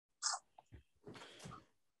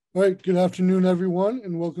All right, good afternoon, everyone,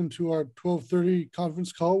 and welcome to our 12:30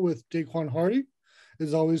 conference call with Daequan Hardy.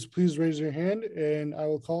 As always, please raise your hand and I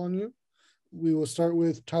will call on you. We will start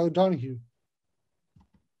with Tyler Donahue.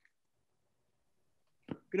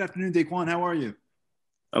 Good afternoon, Daequan. How are you?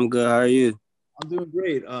 I'm good. How are you? I'm doing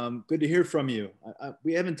great. Good to hear from you.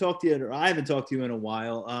 We haven't talked yet, or I haven't talked to you in a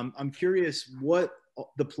while. I'm curious what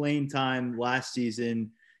the playing time last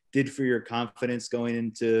season did for your confidence going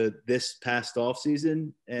into this past off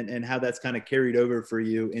season, and how that's kind of carried over for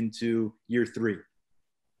you into year three.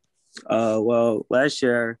 Well, last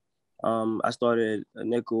year, I started a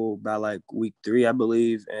nickel by like week 3, I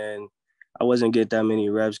believe, and I wasn't getting that many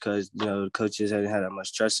reps because the coaches hadn't had that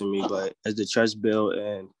much trust in me. But as the trust built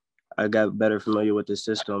and I got better familiar with the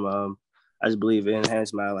system, I just believe it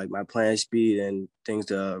enhanced my playing speed and things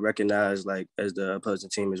to recognize as the opposing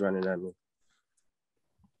team is running at me.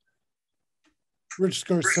 Rich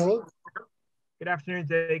Scarcella. Good afternoon,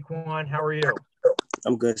 Daequan. How are you?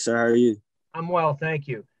 I'm good, sir. How are you? I'm well, thank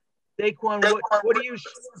you. Daequan,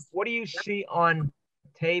 what do you see on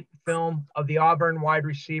tape film of the Auburn wide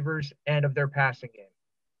receivers and of their passing game?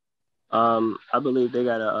 I believe they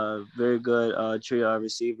got a very good trio of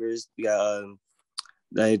receivers. You got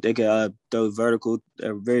they can throw vertical,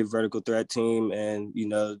 a very vertical threat team, and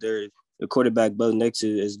the quarterback Bo Nix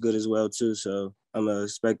is good as well too. So I'm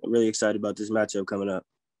really excited about this matchup coming up.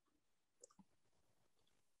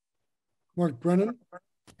 Mark Brennan.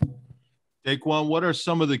 Daequan, what are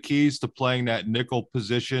some of the keys to playing that nickel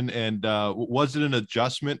position? And was it an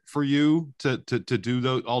adjustment for you to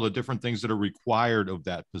do all the different things that are required of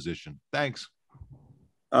that position? Thanks.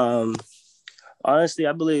 Honestly,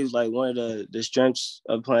 I believe one of the strengths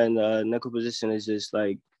of playing the nickel position is just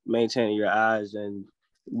maintaining your eyes and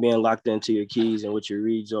being locked into your keys and what your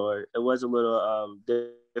reads are. It was a little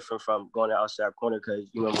different from going to outside corner because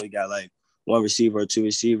you normally got one receiver or 2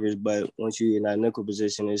 receivers, but once you're in that nickel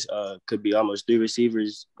position, it could be almost 3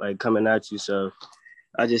 receivers coming at you. So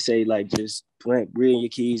I just say just reading your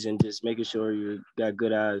keys and just making sure you got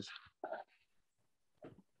good eyes.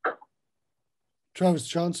 Travis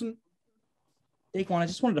Johnson. Daequan, I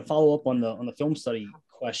just wanted to follow up on the film study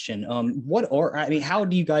question. How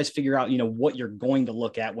do you guys figure out what you're going to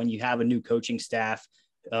look at when you have a new coaching staff?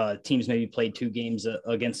 Teams maybe played 2 games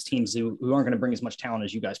against teams who aren't going to bring as much talent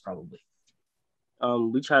as you guys probably.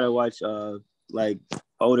 We try to watch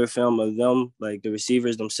older film of them, the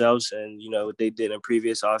receivers themselves, and what they did in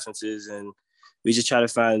previous offenses, and we just try to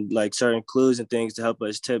find certain clues and things to help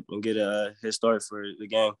us tip and get a head start for the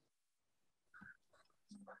game.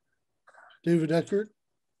 David Eckert.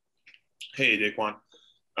 Hey, Daequan.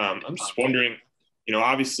 I'm just wondering,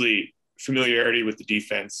 obviously familiarity with the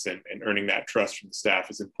defense and earning that trust from the staff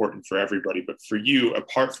is important for everybody. But for you,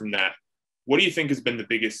 apart from that, what do you think has been the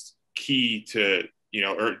biggest key to,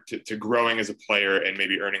 to growing as a player and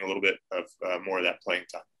maybe earning a little bit of more of that playing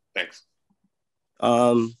time? Thanks.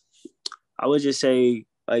 I would just say,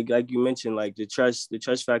 like you mentioned, the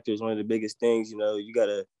trust factor is one of the biggest things. You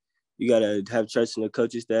gotta have trust in the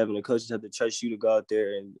coaching staff, and the coaches have to trust you to go out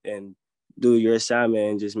there and do your assignment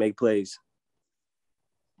and just make plays.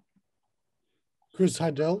 Chris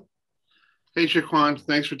Heidel. Hey, Shaquan.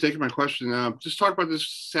 Thanks for taking my question. Just talk about this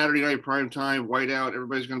Saturday night prime time whiteout.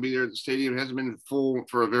 Everybody's going to be there at the stadium. It hasn't been full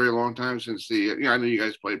for a very long time since I know you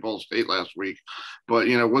guys played Ball State last week, but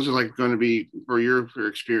what's it going to be for your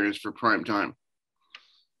experience for prime time?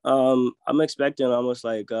 I'm expecting almost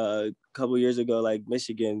a couple years ago,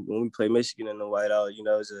 Michigan, when we played Michigan in the whiteout.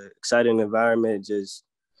 It's an exciting environment. Just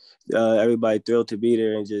everybody thrilled to be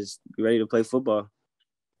there and just ready to play football.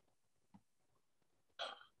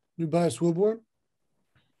 Tobias Wilborn.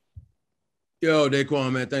 Yo,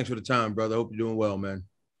 Daequan, man, thanks for the time, brother. Hope you're doing well, man.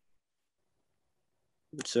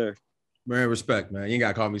 Sir. Man, respect, man. You ain't got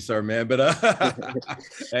to call me sir, man. But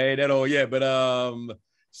hey, that old yet. But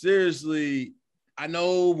seriously, I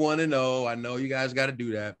know 1-0. I know you guys got to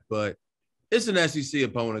do that, but it's an SEC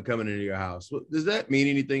opponent coming into your house. Does that mean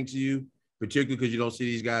anything to you, particularly because you don't see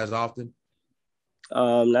these guys often?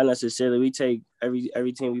 Not necessarily. We take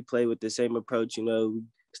every team we play with the same approach. We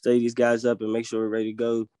study these guys up and make sure we're ready to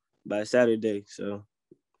go by Saturday. So,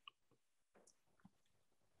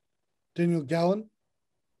 Daniel Gallen.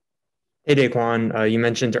 Hey, Daequan, you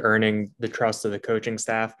mentioned earning the trust of the coaching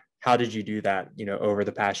staff. How did you do that, over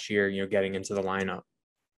the past year, getting into the lineup?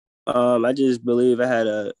 I just believe I had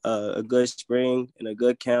a good spring and a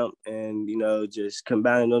good camp, and, just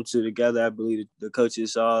combining them 2 together, I believe the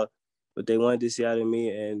coaches saw what they wanted to see out of me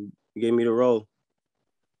and gave me the role.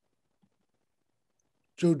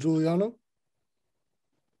 Joe Giuliano.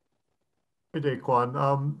 Hey,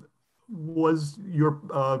 Daequan. Was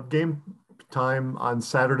your game time on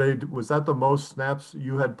Saturday. Was that the most snaps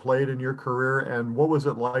you had played in your career? And what was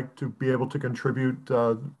it like to be able to contribute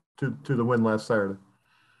to the win last Saturday?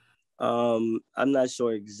 I'm not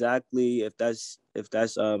sure exactly if that's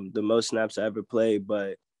the most snaps I ever played,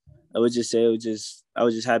 but I would just say I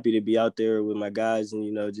was just happy to be out there with my guys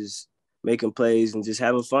and just making plays and just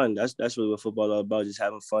having fun. That's really what football is all about, just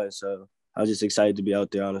having fun. So I was just excited to be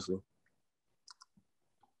out there, honestly.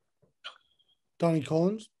 Donnie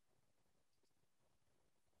Collins.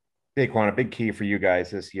 Daequan, a big key for you guys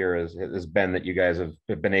this year has been that you guys have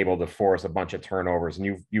been able to force a bunch of turnovers,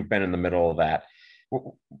 and you've been in the middle of that.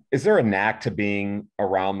 Is there a knack to being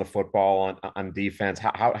around the football on defense?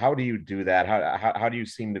 How do you do that? How do you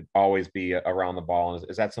seem to always be around the ball? And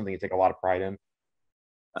is that something you take a lot of pride in?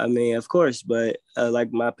 I mean, of course, but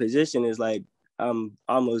like my position is like I'm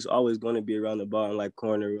almost always going to be around the ball in like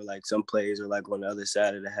corner or like some plays or like on the other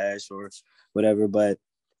side of the hash or whatever. But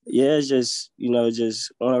yeah, it's just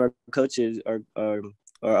just one of our coaches our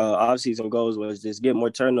off-season goals was just get more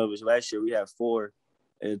turnovers. Last year we had 4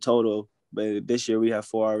 in total, but this year we have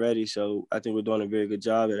 4 already. So I think we're doing a very good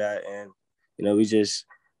job of that. And we just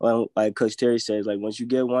like Coach Terry says, like once you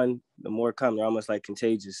get one, the more come. They're almost like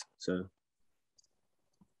contagious. So.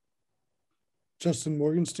 Justin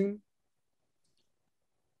Morgenstein.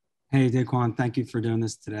 Hey, Daequan, thank you for doing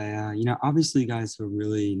this today. Obviously you guys have a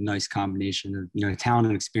really nice combination of, talent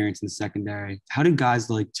and experience in the secondary. How do guys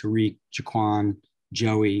like Tariq, Jaquan,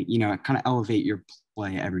 Joey, kind of elevate your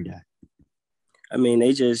play every day? I mean,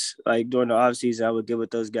 they just, like, during the offseason, I would get with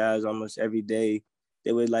those guys almost every day.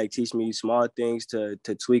 They would, like, teach me small things to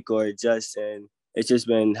tweak or adjust, and it's just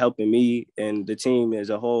been helping me and the team as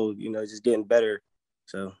a whole, just getting better.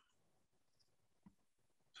 So.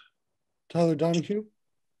 Tyler Donahue.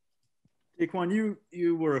 Daequan,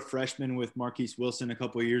 you were a freshman with Marquise Wilson a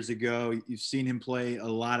couple of years ago. You've seen him play a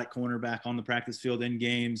lot at cornerback on the practice field in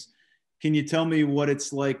games. Can you tell me what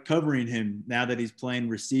it's like covering him now that he's playing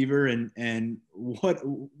receiver and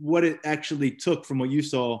what it actually took from what you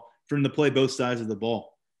saw from to play both sides of the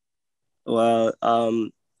ball? Well, I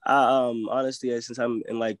honestly, since I'm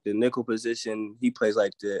in like the nickel position, he plays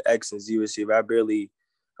like the X and Z receiver. I barely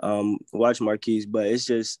watch Marquise, but it's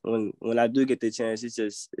just when I do get the chance, it's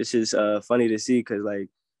just funny to see because like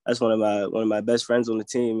that's one of my best friends on the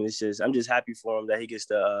team, and I'm just happy for him that he gets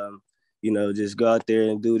to just go out there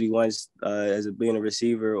and do what he wants as being a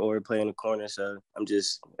receiver or playing the corner. So I'm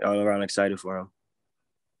just all around excited for him.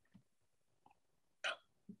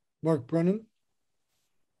 Mark Brennan.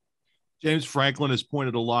 James Franklin has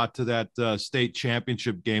pointed a lot to that state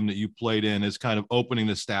championship game that you played in as kind of opening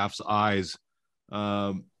the staff's eyes.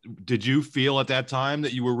 Did you feel at that time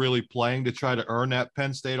that you were really playing to try to earn that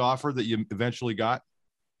Penn State offer that you eventually got?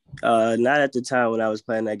 Not at the time when I was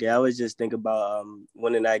playing that game. I was just thinking about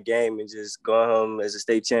winning that game and just going home as a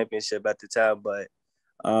state championship at the time. But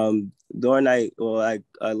during that,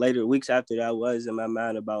 later weeks after that, I was in my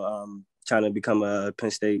mind about trying to become a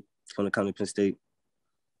Penn State, going to come to Penn State.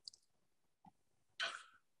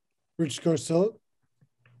 Rich Garcella.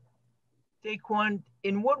 Daequan,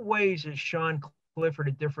 in what ways is Sean Clifford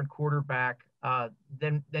a different quarterback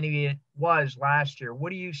than he was last year? What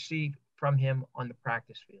do you see from him on the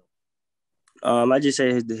practice field? I just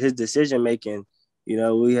say his decision making.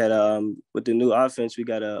 We had with the new offense, we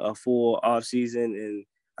got a full off season, and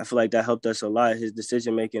I feel like that helped us a lot. His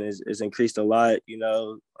decision making is increased a lot.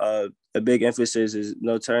 A big emphasis is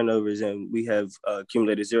no turnovers, and we have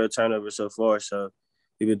accumulated 0 turnovers so far. So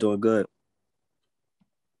we've been doing good.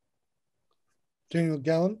 Daniel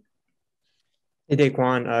Gallen. Hey,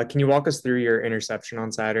 Daequan, can you walk us through your interception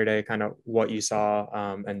on Saturday, kind of what you saw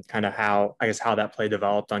and kind of how that play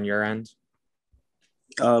developed on your end?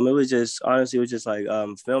 It was just like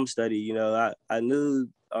film study. I knew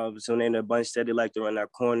so when the bunch said they like to run our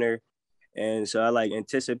corner, and so I like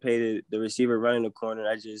anticipated the receiver running the corner.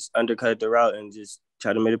 I just undercut the route and just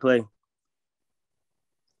tried to make a play.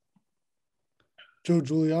 Joe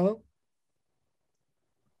Giuliano.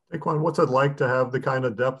 Daequan, what's it like to have the kind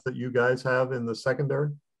of depth that you guys have in the secondary?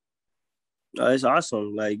 It's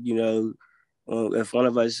awesome. Like, if one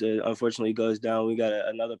of us unfortunately goes down, we got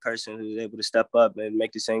another person who's able to step up and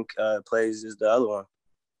make the same plays as the other one.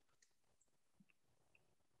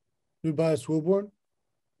 Tobias Wilborn.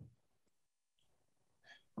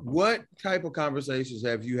 What type of conversations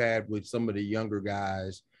have you had with some of the younger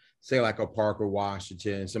guys, say like a Parker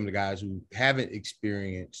Washington, some of the guys who haven't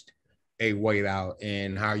experienced a weight out,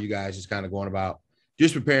 and how are you guys just kind of going about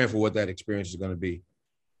just preparing for what that experience is going to be?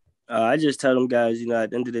 I just tell them guys,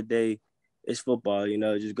 at the end of the day, it's football,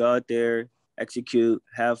 just go out there, execute,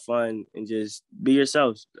 have fun, and just be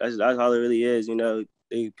yourselves. That's all it really is.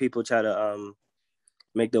 people try to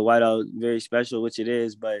make the whiteout very special, which it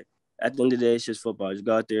is. But at the end of the day, it's just football. Just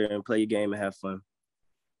go out there and play your game and have fun.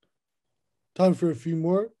 Time for a few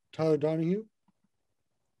more. Tyler Donahue.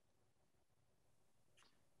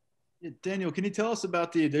 Yeah, Daniel, can you tell us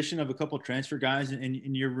about the addition of a couple of transfer guys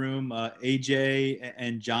in your room, AJ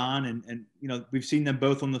and John? And we've seen them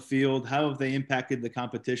both on the field. How have they impacted the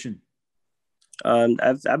competition?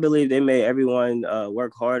 I believe they made everyone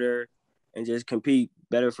work harder and just compete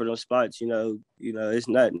better for those spots. It's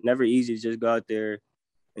never easy to just go out there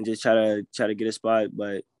and just try to get a spot.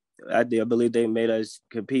 But I believe they made us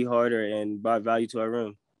compete harder and brought value to our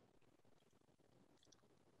room.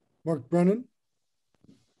 Mark Brennan.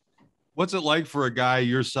 What's it like for a guy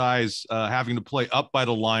your size having to play up by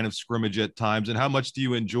the line of scrimmage at times? And how much do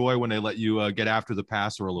you enjoy when they let you get after the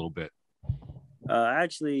passer a little bit?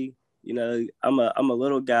 Actually, I'm a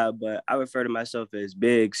little guy, but I refer to myself as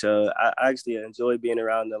big. So I actually enjoy being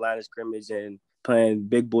around the line of scrimmage and playing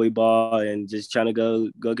big boy ball and just trying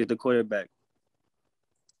to go get the quarterback.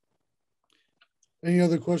 Any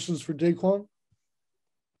other questions for Daequan?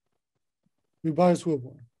 Tobias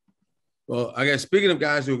Wilborn. Well, I guess speaking of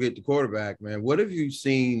guys who will get the quarterback, man, what have you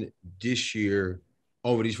seen this year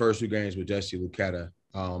over these first two games with Jesse Luketa?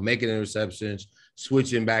 Making interceptions,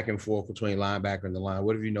 switching back and forth between linebacker and the line.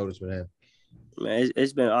 What have you noticed with him? Man,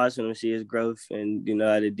 it's been awesome to see his growth and,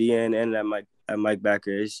 at the DN and at Mike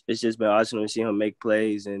Backer. It's just been awesome to see him make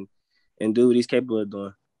plays and do what he's capable of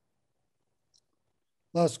doing.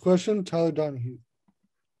 Last question, Tyler Donahue.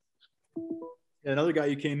 Yeah, another guy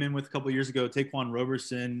you came in with a couple of years ago, Taquan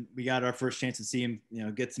Roberson. We got our first chance to see him,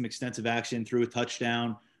 get some extensive action, through a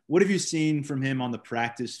touchdown. What have you seen from him on the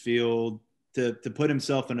practice field to put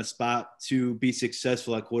himself in a spot to be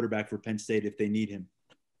successful at quarterback for Penn State if they need him?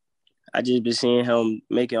 I just been seeing him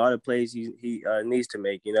making all the plays he needs to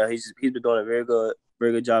make. He's been doing a very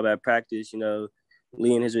good job at practice.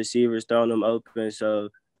 Leading his receivers, throwing them open. So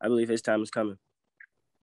I believe his time is coming.